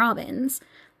Baskin-Robbins,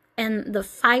 and the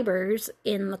fibers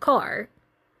in the car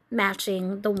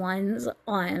matching the ones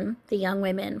on the young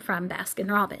women from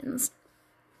Baskin-Robbins.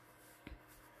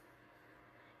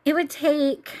 It would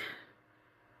take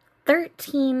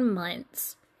 13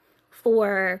 months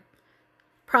for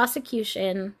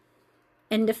prosecution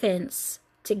and defense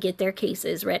to get their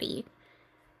cases ready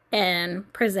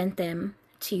and present them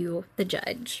to the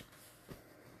judge.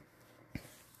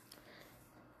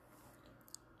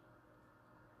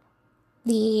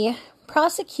 The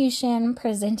prosecution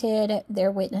presented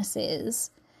their witnesses,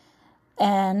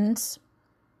 and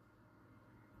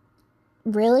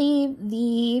really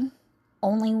the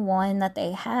only one that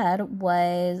they had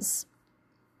was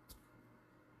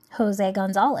Jose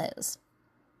Gonzalez,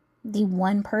 the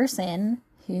one person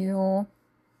who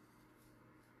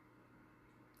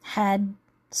had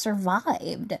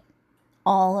survived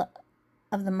all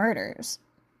of the murders.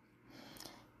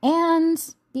 And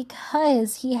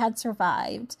because he had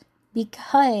survived,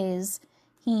 because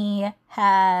he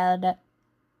had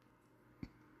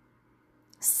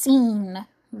seen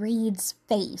Reed's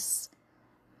face,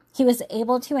 he was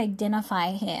able to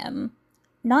identify him,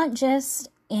 not just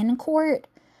in court,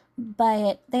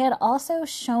 but they had also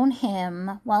shown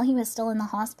him, while he was still in the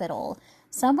hospital,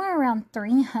 somewhere around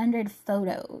 300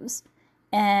 photos.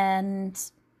 And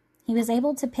he was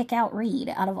able to pick out Reed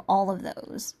out of all of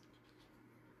those.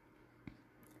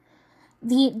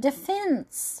 The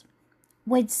defense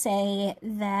would say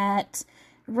that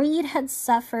Reed had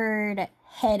suffered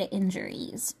head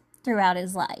injuries throughout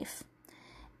his life,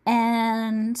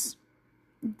 and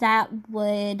that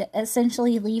would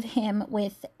essentially leave him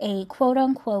with a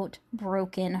quote-unquote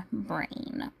broken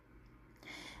brain.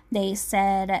 They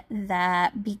said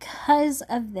that because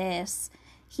of this,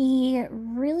 he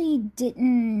really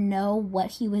didn't know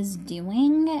what he was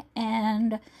doing,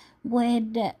 and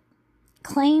would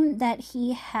claim that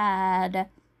he had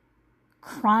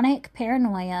chronic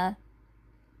paranoid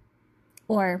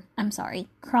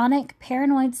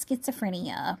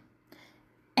schizophrenia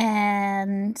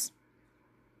and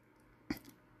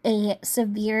a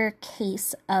severe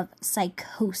case of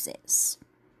psychosis.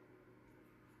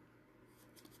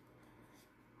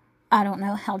 I don't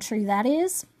know how true that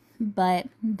is, but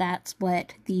that's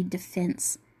what the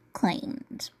defense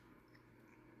claimed.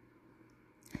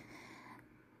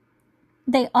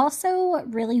 They also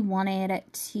really wanted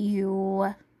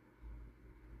to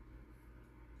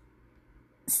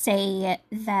say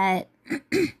that,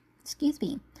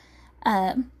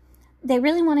 they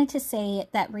really wanted to say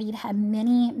that Reed had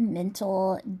many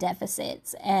mental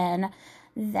deficits, and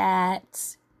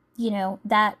that,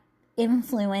 that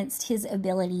influenced his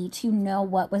ability to know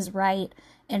what was right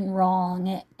and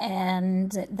wrong,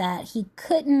 and that he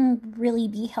couldn't really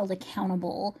be held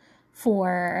accountable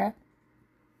for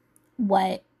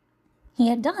what he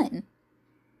had done.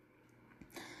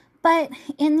 But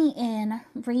in the end,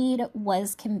 Reed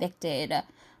was convicted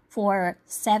for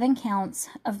 7 counts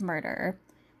of murder,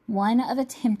 1 of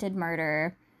attempted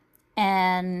murder,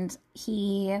 and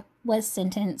he was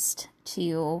sentenced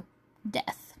to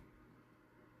death.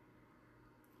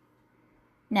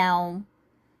 Now,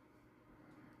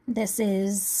 this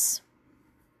is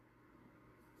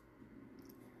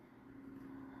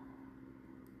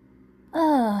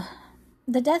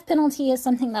The death penalty is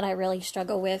something that I really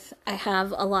struggle with. I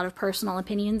have a lot of personal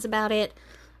opinions about it.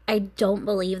 I don't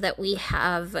believe that we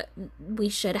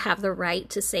should have the right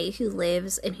to say who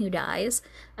lives and who dies.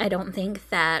 I don't think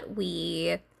that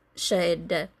we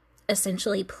should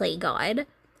essentially play God.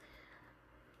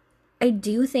 I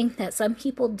do think that some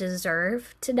people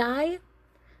deserve to die.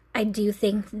 I do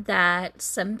think that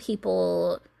some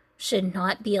people should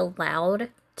not be allowed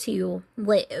to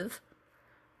live.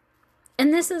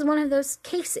 And this is one of those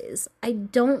cases. I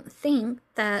don't think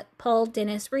that Paul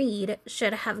Dennis Reed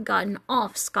should have gotten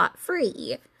off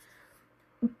scot-free.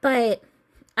 But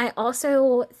I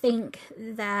also think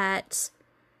that,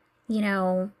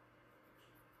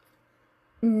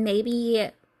 maybe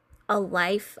a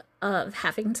life of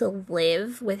having to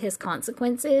live with his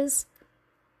consequences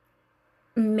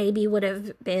maybe would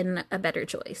have been a better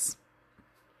choice.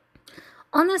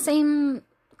 On the same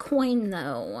coin,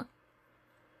 though,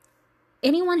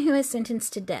 anyone who is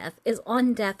sentenced to death is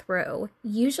on death row,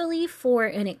 usually for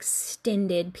an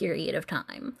extended period of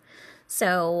time.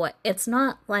 So it's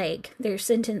not like they're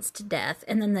sentenced to death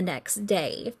and then the next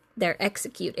day they're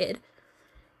executed.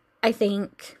 I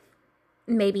think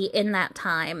maybe in that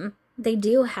time they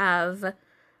do have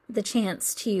the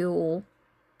chance to,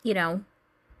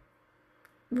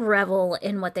 revel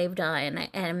in what they've done,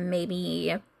 and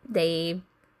maybe they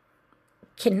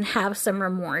can have some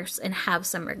remorse and have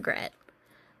some regret.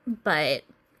 But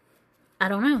I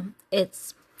don't know.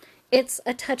 It's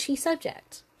a touchy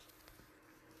subject.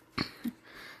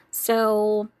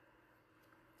 So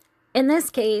in this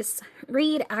case,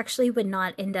 Reed actually would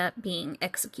not end up being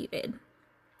executed.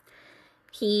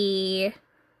 He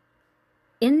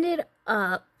ended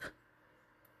up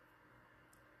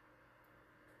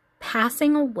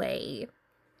passing away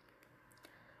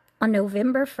on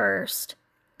November 1st,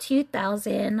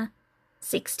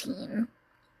 2016.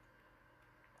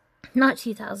 Not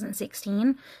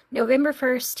 2016, November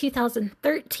 1st,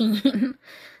 2013.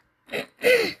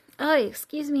 Oh,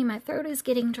 excuse me, my throat is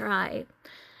getting dry.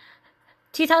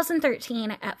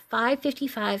 2013 at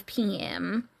 5:55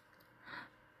 p.m.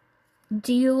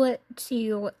 due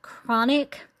to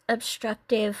chronic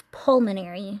obstructive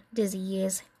pulmonary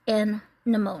disease and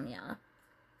pneumonia.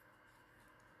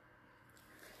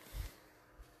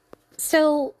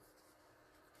 So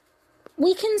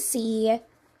we can see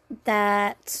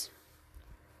that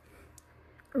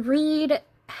Reed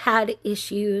had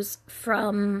issues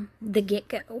from the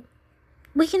get-go.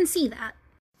 We can see that.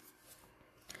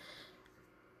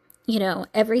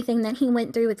 Everything that he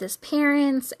went through with his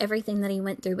parents, everything that he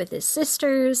went through with his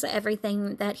sisters,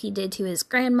 everything that he did to his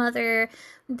grandmother.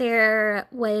 There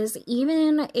was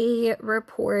even a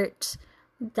report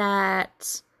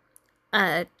that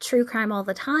True Crime All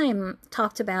the Time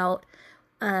talked about.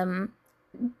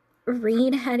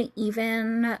 Reed had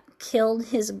even killed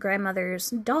his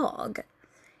grandmother's dog.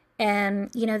 And,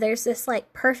 there's this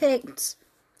perfect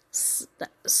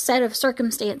set of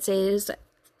circumstances.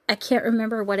 I can't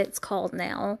remember what it's called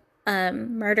now.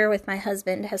 Murder with My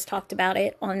Husband has talked about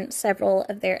it on several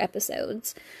of their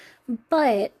episodes.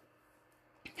 But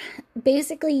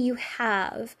basically you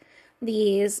have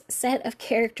these set of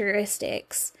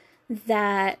characteristics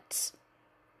that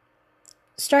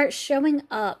start showing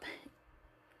up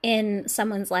in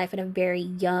someone's life at a very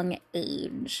young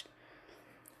age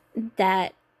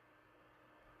that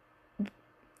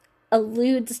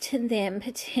alludes to them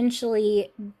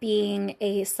potentially being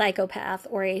a psychopath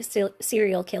or a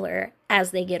serial killer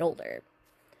as they get older.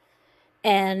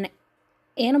 And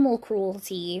animal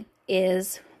cruelty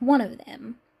is one of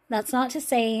them. That's not to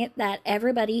say that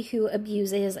everybody who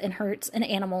abuses and hurts an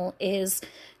animal is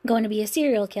going to be a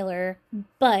serial killer,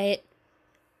 but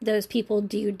those people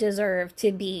do deserve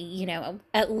to be,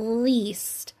 at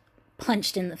least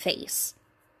punched in the face,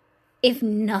 if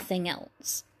nothing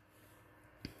else.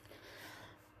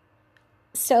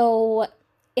 So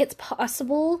it's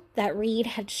possible that Reed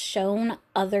had shown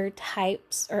other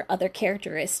types or other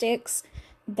characteristics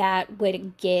that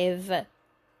would give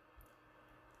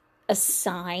a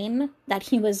sign that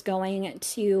he was going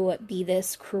to be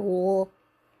this cruel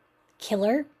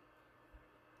killer.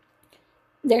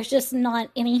 There's just not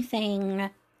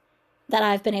anything that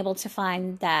I've been able to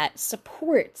find that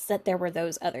supports that there were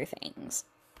those other things.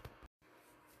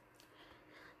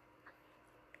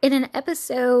 In an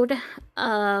episode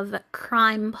of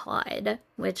Crime Pod,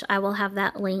 which I will have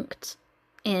that linked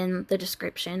in the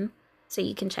description so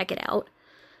you can check it out,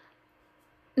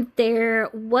 there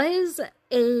was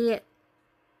a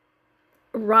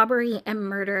robbery and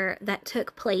murder that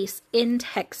took place in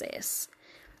Texas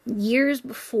years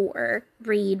before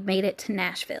Reed made it to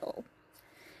Nashville.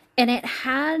 And it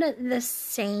had the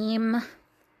same,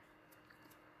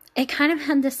 it kind of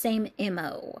had the same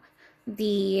MO.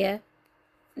 He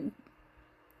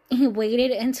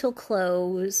waited until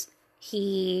close.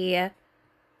 He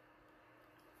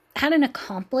had an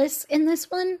accomplice in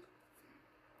this one,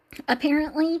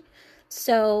 apparently.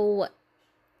 So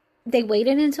they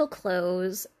waited until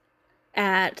close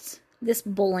at this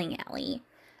bowling alley.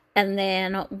 And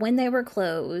then when they were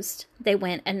closed, they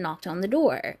went and knocked on the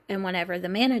door. And whenever the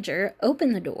manager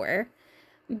opened the door,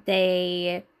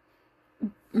 they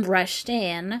rushed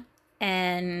in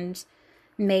and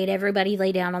made everybody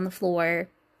lay down on the floor,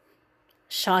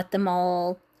 shot them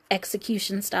all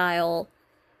execution style,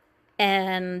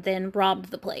 and then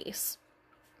robbed the place.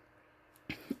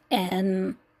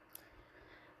 And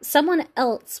someone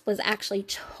else was actually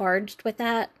charged with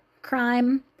that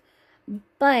crime,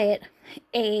 but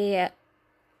a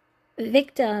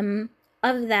victim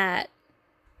of that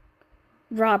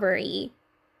robbery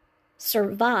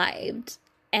survived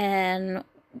and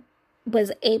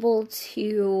was able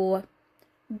to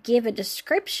give a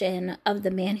description of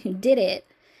the man who did it,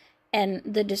 and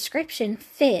the description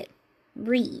fit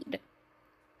Reed.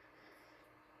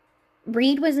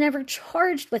 Reed was never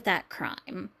charged with that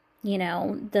crime. You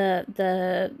know,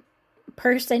 the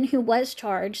person who was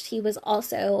charged, he was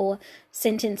also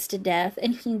sentenced to death,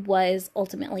 and he was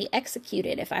ultimately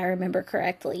executed, if I remember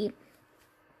correctly.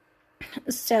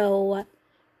 So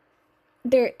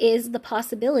there is the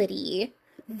possibility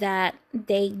that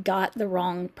they got the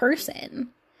wrong person,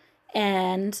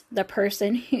 and the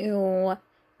person who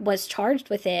was charged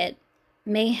with it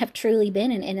may have truly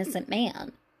been an innocent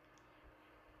man.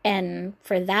 And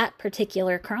for that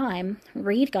particular crime,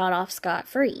 Reed got off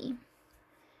scot-free.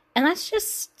 And that's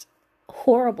just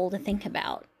horrible to think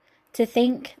about. To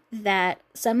think that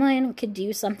someone could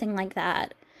do something like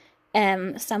that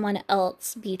and someone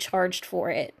else be charged for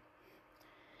it.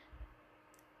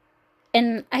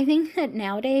 And I think that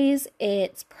nowadays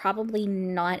it's probably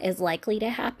not as likely to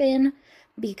happen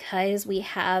because we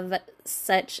have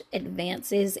such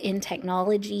advances in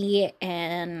technology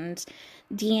and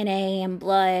DNA and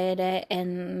blood,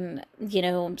 and, you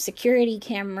know, security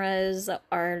cameras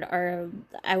are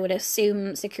I would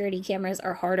assume security cameras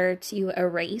are harder to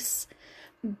erase,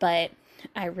 but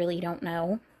I really don't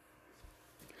know.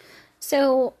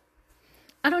 So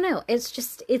I don't know. It's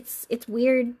just, it's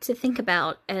weird to think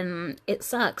about, and it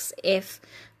sucks if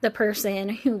the person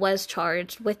who was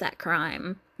charged with that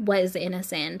crime was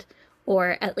innocent,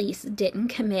 or at least didn't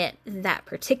commit that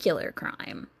particular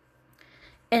crime.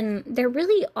 And there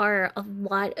really are a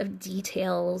lot of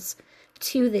details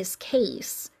to this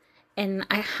case. And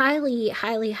I highly,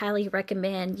 highly, highly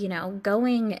recommend, you know,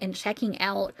 going and checking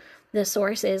out the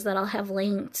sources that I'll have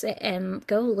linked, and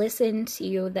go listen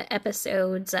to the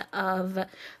episodes of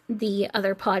the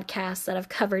other podcasts that have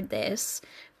covered this.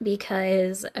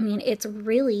 Because, I mean, it's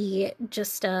really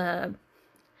just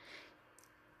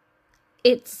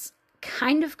it's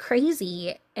kind of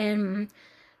crazy. And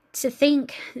to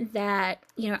think that,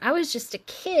 you know, I was just a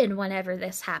kid whenever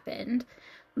this happened,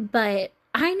 but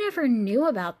I never knew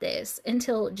about this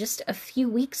until just a few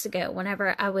weeks ago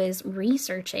whenever I was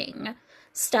researching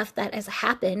stuff that has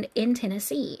happened in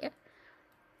Tennessee.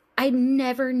 I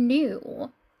never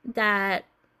knew that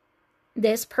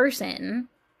this person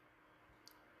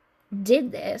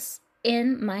did this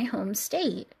in my home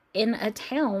state, in a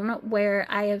town where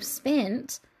I have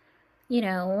spent, you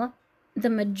know, the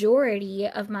majority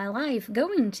of my life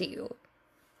going to.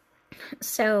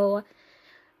 So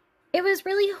it was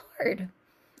really hard.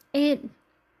 It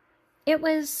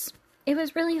was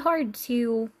really hard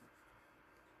to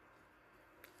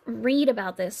read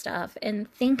about this stuff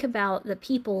and think about the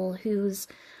people whose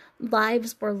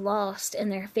lives were lost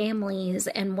and their families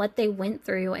and what they went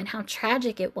through and how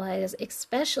tragic it was.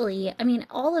 Especially, I mean,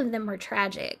 all of them were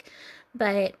tragic,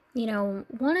 but, you know,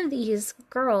 one of these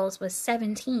girls was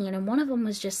 17 and one of them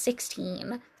was just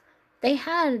 16. They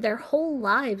had their whole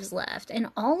lives left, and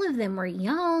all of them were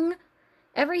young.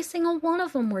 Every single one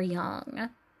of them were young.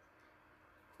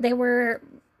 They were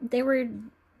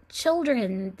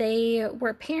children. They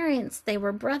were parents. They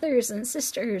were brothers and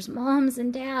sisters, moms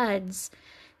and dads.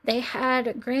 They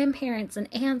had grandparents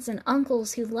and aunts and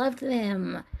uncles who loved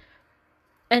them.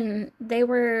 And they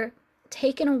were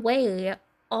taken away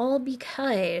all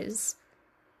because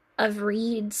of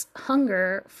Reed's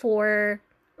hunger for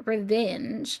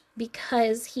revenge,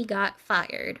 because he got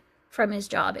fired from his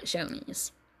job at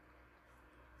Shoney's.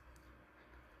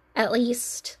 At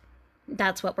least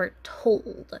that's what we're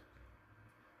told.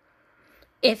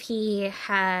 If he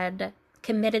had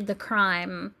committed the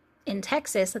crime in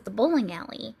Texas at the bowling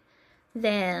alley,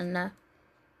 then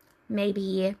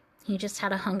maybe He just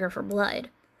had a hunger for blood.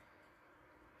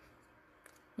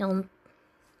 You'll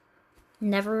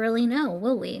never really know,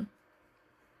 will we?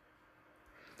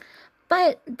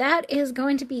 But that is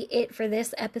going to be it for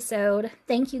this episode.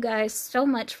 Thank you guys so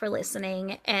much for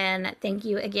listening, and thank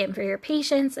you again for your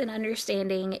patience and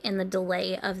understanding in the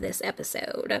delay of this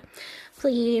episode.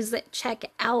 Please check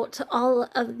out all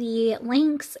of the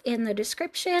links in the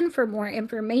description for more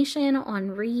information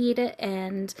on Reed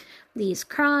and these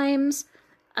crimes.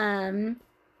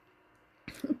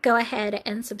 Go ahead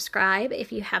and subscribe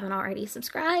if you haven't already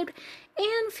subscribed,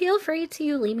 and feel free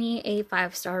to leave me a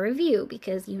 5-star review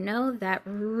because you know that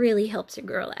really helps your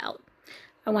girl out.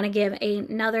 I want to give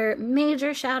another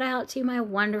major shout out to my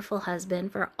wonderful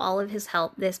husband for all of his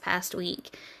help this past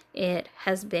week. It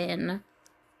has been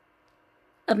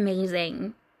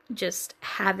amazing just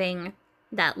having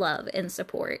that love and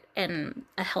support and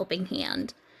a helping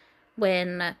hand.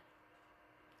 When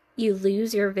you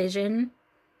lose your vision,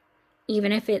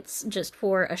 even if it's just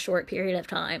for a short period of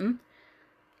time,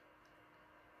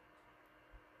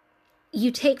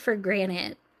 you take for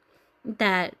granted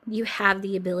that you have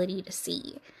the ability to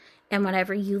see. And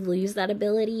whenever you lose that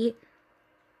ability,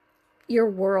 your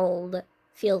world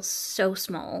feels so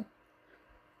small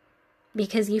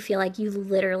because you feel like you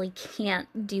literally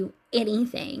can't do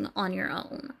anything on your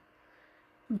own.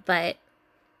 But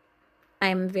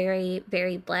I'm very,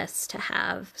 very blessed to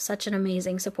have such an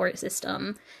amazing support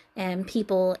system and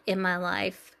people in my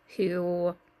life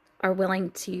who are willing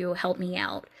to help me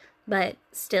out, but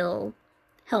still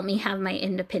help me have my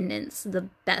independence the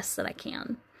best that I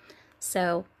can.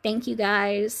 So thank you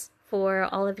guys for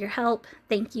all of your help.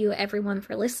 Thank you everyone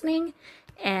for listening,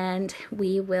 and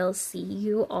we will see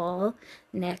you all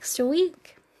next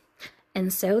week.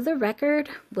 And so the record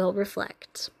will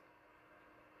reflect.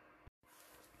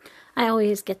 I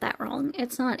always get that wrong.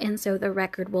 It's not "and so the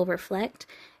record will reflect."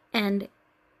 And,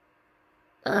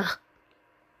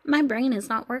 my brain is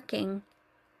not working.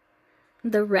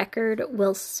 The record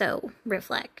will so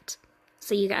reflect.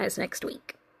 See you guys next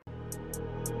week.